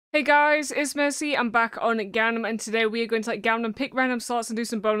Hey guys, it's Mercy. I'm back on Gamdom, and today we are going to let Gamdom pick random slots and do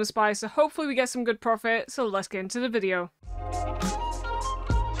some bonus buys, so hopefully we get some good profit, so let's get into the video.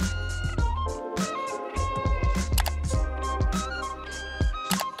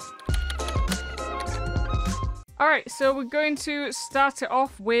 Alright, so we're going to start it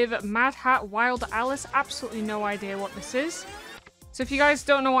off with Mad Hat Wild Alice. Absolutely no idea what this is. So if you guys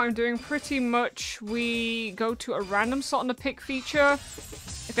don't know what I'm doing, pretty much we go to a random slot on the pick feature.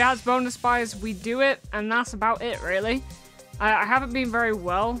 If it has bonus buys, we do it, and that's about it, really. I haven't been very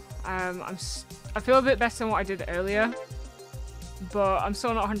well. I feel a bit better than what I did earlier, but I'm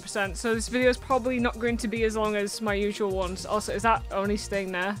still not 100%. So this video is probably not going to be as long as my usual ones. Also, is that only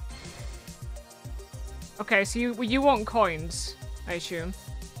staying there? Okay, so you want coins, I assume.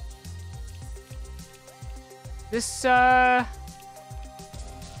 This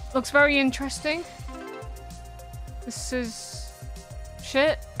looks very interesting. This is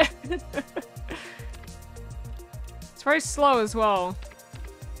shit. It's very slow as well.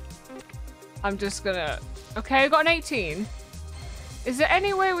 I'm just gonna... Okay, I got an 18. Is there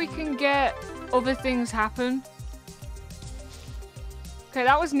any way we can get other things happen? Okay,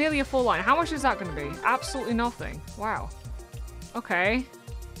 that was nearly a full line. How much is that gonna be? Absolutely nothing. Wow. Okay.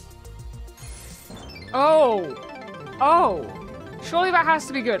 Oh! Oh! Surely that has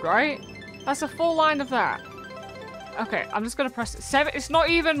to be good, right? That's a full line of that. Okay, I'm just gonna press it. 7. It's not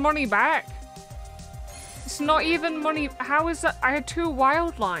even money back. It's not even money. How is that? I had 2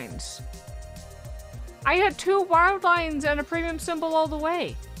 wild lines. I had 2 wild lines and a premium symbol all the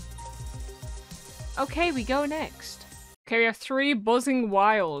way. Okay, we go next. Okay, we have 3 buzzing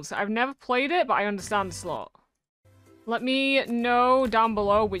wilds. I've never played it, but I understand the slot. Let me know down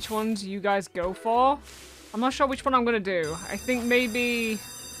below which ones you guys go for. I'm not sure which one I'm gonna do. I think maybe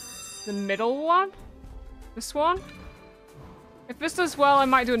the middle one? This one? If this does well, I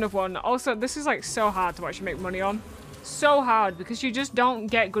might do another one. Also, this is like so hard to actually make money on. So hard, because you just don't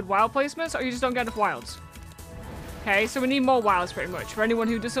get good wild placements, or you just don't get enough wilds. Okay, so we need more wilds pretty much. For anyone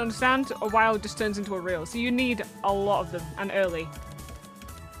who doesn't understand, a wild just turns into a reel. So you need a lot of them, and early.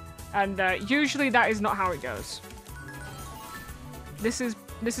 And usually that is not how it goes. This is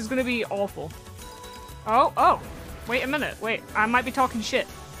gonna be awful. Oh, wait a minute. Wait, I might be talking shit.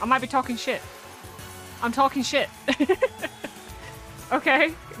 I might be talking shit. I'm talking shit.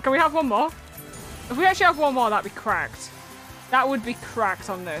 Okay, can we have one more? If we actually have one more, that'd be cracked. That would be cracked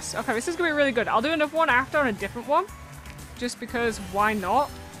on this. Okay, this is gonna be really good. I'll do another one after on a different one. Just because, why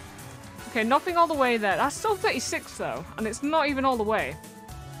not? Okay, nothing all the way there. That's still 36 though, and it's not even all the way.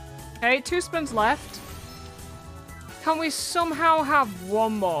 Okay, 2 spins left. Can we somehow have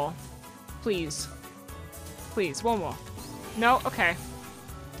one more? Please. Please, one more. No? Okay.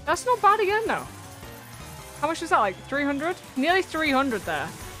 That's not bad again though. How much is that, like 300? Nearly 300 there.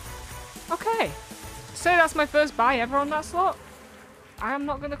 Okay. Say that's my first buy ever on that slot. I am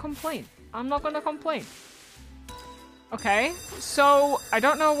not gonna complain. I'm not gonna complain. Okay, so I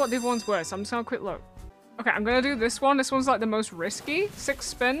don't know what the other ones were, so I'm just gonna quick look. Okay, I'm gonna do this one. This one's like the most risky. 6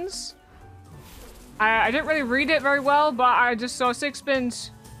 spins. I didn't really read it very well, but I just saw 6 spins.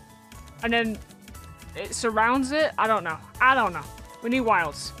 And then it surrounds it. I don't know. I don't know. We need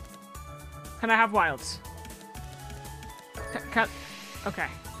wilds. Can I have wilds? Okay.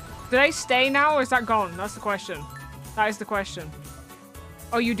 Do they stay now, or is that gone? That's the question. That is the question.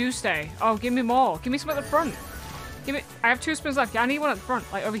 Oh, you do stay. Oh, give me more. Give me some at the front. Give me... I have 2 spins left. I need one at the front,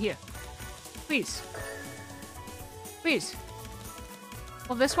 like over here. Please. Please.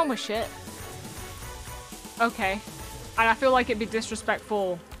 Well, this one was shit. Okay. And I feel like it'd be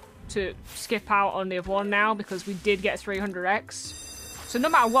disrespectful to skip out on the other one now, because we did get 300x. So no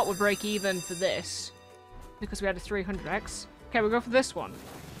matter what, we'll break even for this, because we had a 300x. Okay, we'll go for this one.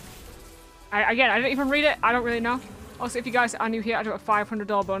 Again, I didn't even read it. I don't really know. Also, if you guys are new here, I do a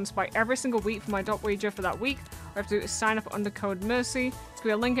 $500 bonus buy every single week for my dot wager for that week. All you have to do is sign up under code MERCY. There's going to be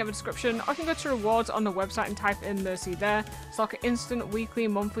a link in the description, or you can go to rewards on the website and type in MERCY there. It's like an instant, weekly,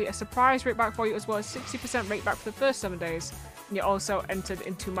 monthly, a surprise rate back for you, as well as 60% rate back for the first 7 days. And you're also entered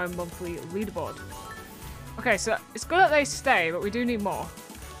into my monthly leaderboard. Okay, so it's good that they stay, but we do need more.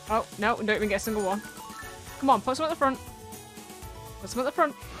 Oh, no, we don't even get a single one. Come on, put some at the front. Put some at the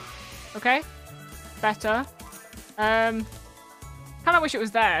front. Okay. Better. Kind of wish it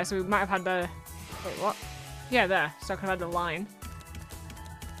was there, so we might have had the... Wait, what? Yeah, there. So I could have had the line.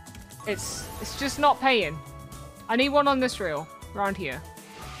 It's just not paying. I need one on this reel. Around here.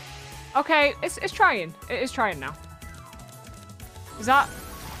 Okay, it's trying. It is trying now. Is that...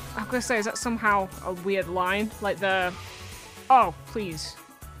 I was gonna say, is that somehow a weird line? Like the... Oh, please.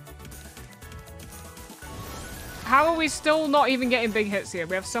 How are we still not even getting big hits here?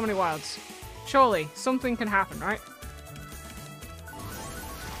 We have so many wilds. Surely, something can happen, right?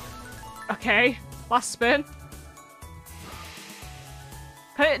 Okay, last spin.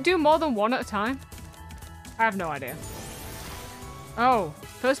 Can it do more than one at a time? I have no idea. Oh,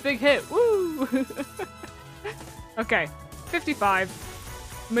 first big hit. Woo! Okay,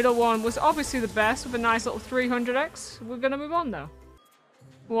 55. Middle one was obviously the best with a nice little 300x. We're gonna move on though.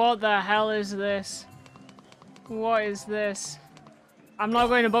 What the hell is this? What is this? I'm not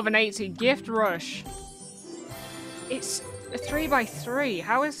going above an 80. Gift rush. It's a 3x3.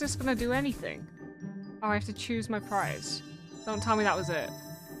 How is this gonna do anything? Oh, I have to choose my prize. Don't tell me that was it.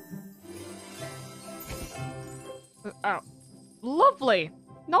 Oh. Lovely!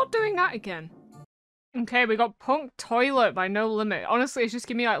 Not doing that again. Okay, we got Punk Toilet by No Limit. Honestly, it's just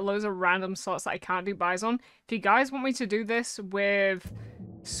giving me like loads of random slots that I can't do buys on. If you guys want me to do this with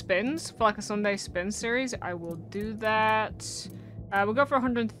spins for like a Sunday spin series, I will do that. We'll go for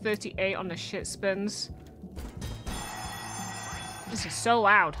 138 on the shit spins. This is so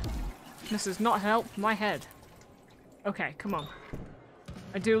loud. This does not help my head. Okay, come on.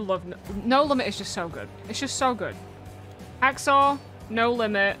 I do love No Limit is just so good. It's just so good. Hacksaw, No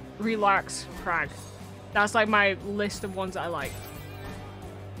Limit, Relax, Crag. That's like my list of ones that I like.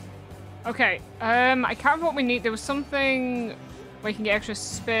 Okay, I can't remember what we need. There was something where you can get extra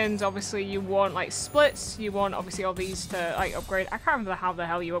spins. Obviously, you want like splits. You want obviously all these to like upgrade. I can't remember how the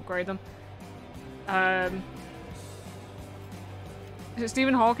hell you upgrade them. Is it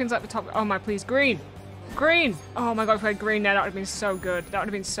Stephen Hawking's at the top? Oh my, please, green! Green! Oh my god, if we had green there, that would have been so good. That would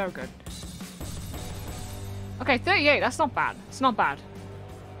have been so good. Okay, 38, that's not bad. It's not bad.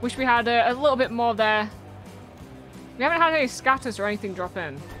 Wish we had a little bit more there. We haven't had any scatters or anything drop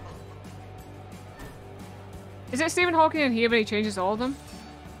in. Is it Stephen Hawking in here but he changes all of them?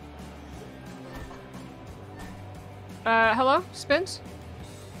 Hello? Spins?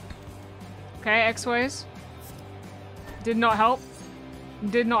 Okay, X-Ways. Did not help.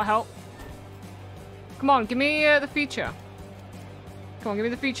 Did not help. Come on, give me the feature. Come on, give me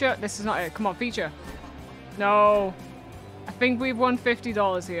the feature. This is not it. Come on, feature. No. I think we've won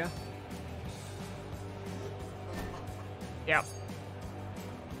 $50 here. Yep.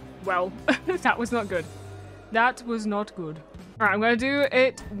 Well, that was not good. That was not good. Alright, I'm gonna do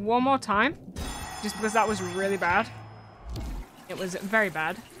it one more time. Just because that was really bad. It was very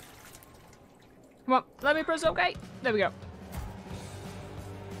bad. Come on, let me press OK. There we go.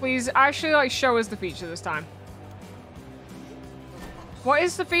 Please actually like show us the feature this time. What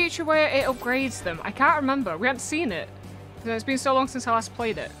is the feature where it upgrades them? I can't remember. We haven't seen it. It's been so long since I last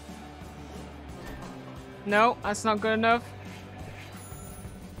played it. No, that's not good enough.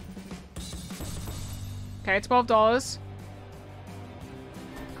 Okay, $12.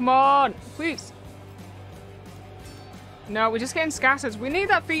 Come on, please. No, we're just getting scatters. We need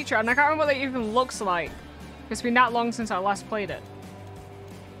that feature, and I can't remember what it even looks like. It's been that long since I last played it.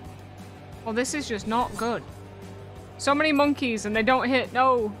 Well, this is just not good. So many monkeys, and they don't hit.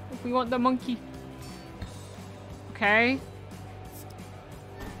 No, we want the monkey. Okay.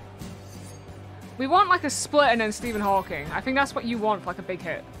 We want like a split and then Stephen Hawking. I think that's what you want for like a big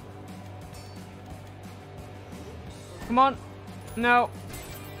hit. Come on. No.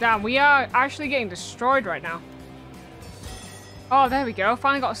 Damn, we are actually getting destroyed right now. Oh, there we go.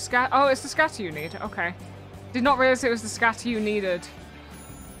 Finally got a scat. Oh, it's the scatter you need. Okay. Did not realize it was the scatter you needed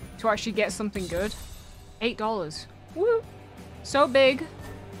to actually get something good. $8. Woo. So big.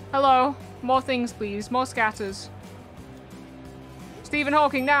 Hello. More things, please. More scatters. Stephen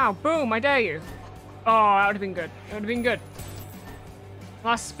Hawking now. Boom, I dare you. Oh, that would have been good. It would have been good.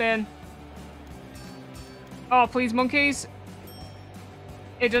 Last spin. Oh, please, monkeys.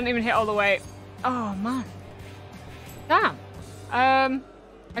 It doesn't even hit all the way. Oh, man. Damn.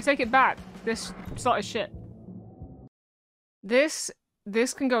 I take it back. This slot is shit. This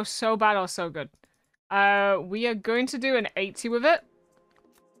can go so bad or so good. We are going to do an 80 with it.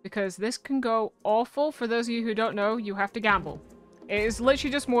 Because this can go awful. For those of you who don't know, you have to gamble. It is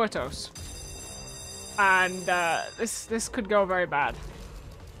literally just Muertos. And this could go very bad.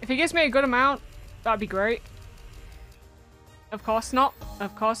 If he gives me a good amount, that'd be great. Of course not.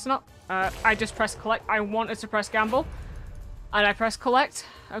 Of course not. I just pressed collect. I wanted to press gamble. And I pressed collect.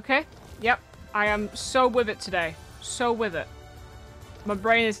 Okay. Yep. I am so with it today. So with it. My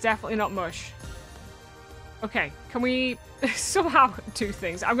brain is definitely not mush. Okay. Can we somehow do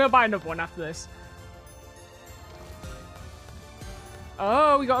things? I'm going to buy another one after this.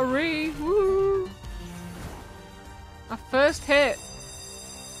 Oh, we got a re. Woo. Our first hit.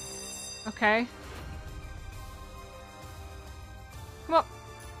 Okay. Come on.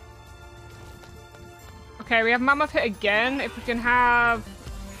 Okay, we have mammoth hit again. If we can have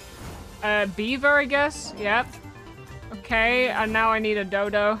a beaver, I guess. Yep. Okay, and now I need a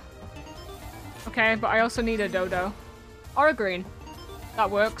dodo. Okay, but I also need a dodo. Or a green. That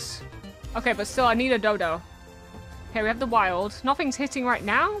works. Okay, but still, I need a dodo. Okay, we have the wild. Nothing's hitting right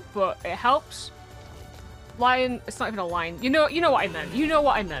now, but it helps. Lion, it's not even a lion. You know what I meant. You know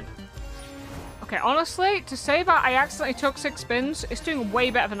what I meant. Okay, honestly, to say that I accidentally took 6 spins, it's doing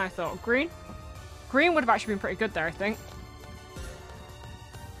way better than I thought. Green? Green would have actually been pretty good there, I think.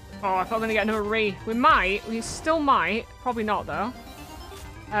 Oh, I thought we were going to get another Re. We might. We still might. Probably not, though.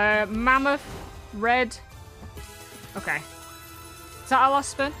 Mammoth. Red. Okay. Is that our last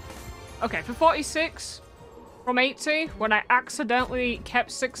spin? Okay, for 46 from 80, when I accidentally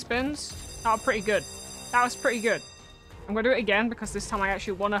kept 6 spins, that was pretty good. That was pretty good. I'm going to do it again because this time I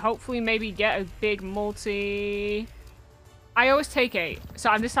actually want to hopefully maybe get a big multi... I always take 8.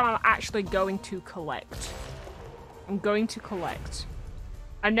 So this time I'm actually going to collect. I'm going to collect.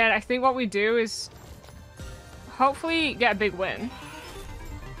 And then I think what we do is hopefully get a big win.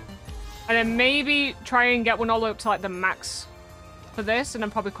 And then maybe try and get one all the way up to like the max for this. And then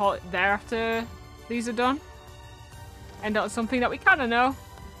probably call it there after these are done. End up with something that we kind of know.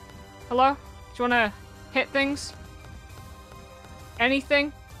 Hello? Do you want to hit things?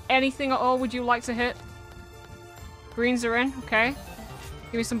 Anything? Anything at all would you like to hit? Greens are in. Okay.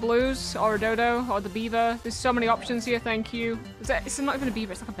 Give me some blues or a dodo or the beaver. There's so many options here. Thank you. It's not even a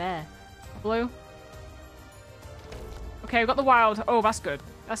beaver. It's like a bear. Blue. Okay, we've got the wild. Oh, that's good.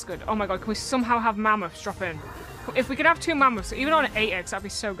 That's good. Oh my god, can we somehow have mammoths drop in? If we could have 2 mammoths, even on an 8x, that'd be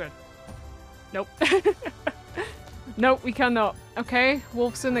so good. Nope. Nope, we cannot. Okay,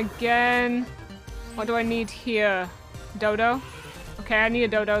 Wolfson again. What do I need here? Dodo. Okay, I need a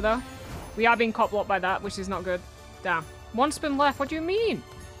dodo though. We are being cop-blocked by that, which is not good. Damn. 1 spin left. What do you mean?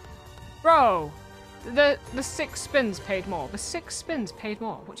 Bro, the 6 spins paid more. The 6 spins paid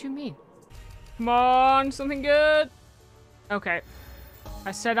more. What do you mean? Come on, something good. Okay.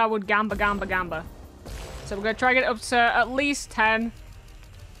 I said I would gamba. So we're going to try to get it up to at least 10.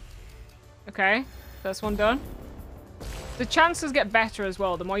 Okay. First one done. The chances get better as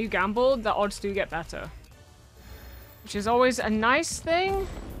well. The more you gamble, the odds do get better. Which is always a nice thing.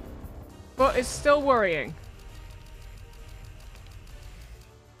 But it's still worrying.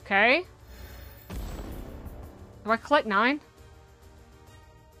 Okay. Do I collect 9?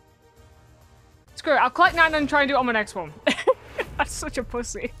 Screw it. I'll collect 9 and try and do it on my next one. I'm such a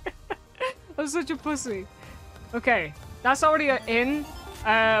pussy. I'm such a pussy. Okay. That's already in.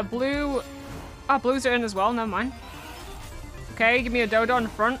 Blue. Oh, blues are in as well. Never mind. Okay. Give me a dodo on the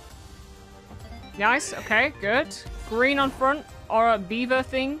front. Nice. Okay. Good. Green on front. Or a beaver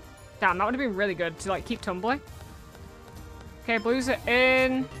thing. Damn, that would have been really good to, like, keep tumbling. Okay, blues are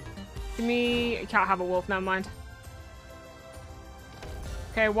in. Give me... You can't have a wolf, never mind.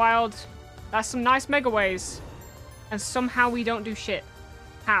 Okay, wild. That's some nice megaways. And somehow we don't do shit.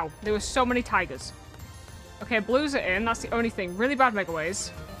 How? There were so many tigers. Okay, blues are in. That's the only thing. Really bad megaways.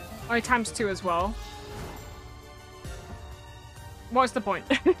 Only ×2 as well. What's the point?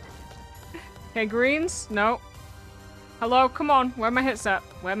 Okay, greens? No. Hello, come on. Where are my hits at?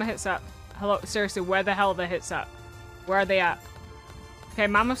 Where are my hits at? Hello, seriously, where the hell are the hits at? Where are they at? Okay,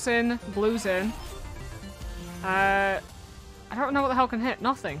 mammoth's in, blue's in. I don't know what the hell can hit.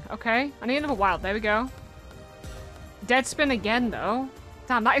 Nothing. Okay, I need another wild. There we go. Dead spin again, though.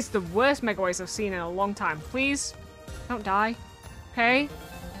 Damn, that is the worst megaways I've seen in a long time. Please, don't die. Okay,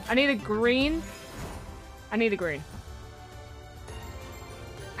 I need a green. I need a green.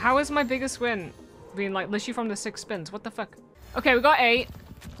 How is my biggest win? Being like literally from the 6 spins. What the fuck? Okay, we got 8.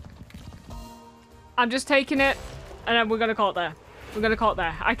 I'm just taking it, and then we're gonna call it there. We're gonna call it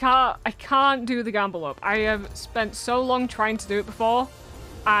there. I can't do the gamble up. I have spent so long trying to do it before,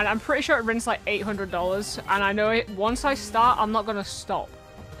 and I'm pretty sure it runs like $800. And I know it. Once I start, I'm not gonna stop.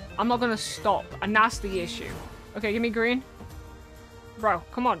 I'm not gonna stop, and that's the issue. Okay, give me green. Bro,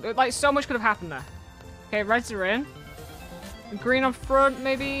 come on. Like so much could have happened there. Okay, reds are in. Green on front,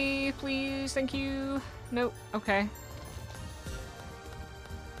 maybe, please. Thank you. Nope. Okay.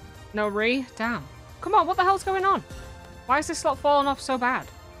 No re. Damn. Come on, what the hell's going on? Why is this slot falling off so bad?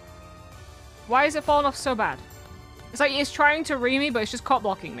 Why is it falling off so bad? It's like it's trying to re me, but it's just caught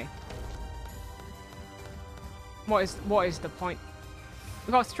blocking me. What is the point?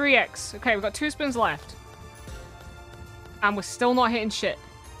 We've got 3x. Okay, we've got 2 spins left. And we're still not hitting shit.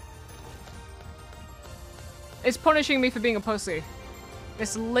 It's punishing me for being a pussy.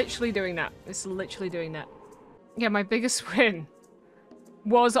 It's literally doing that. It's literally doing that. Yeah, my biggest win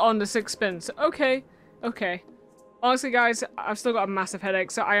was on the 6 spins. Okay. Okay. Honestly, guys, I've still got a massive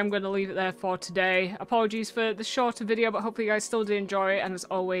headache, so I am going to leave it there for today. Apologies for the shorter video, but hopefully you guys still did enjoy it, and as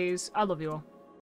always, I love you all.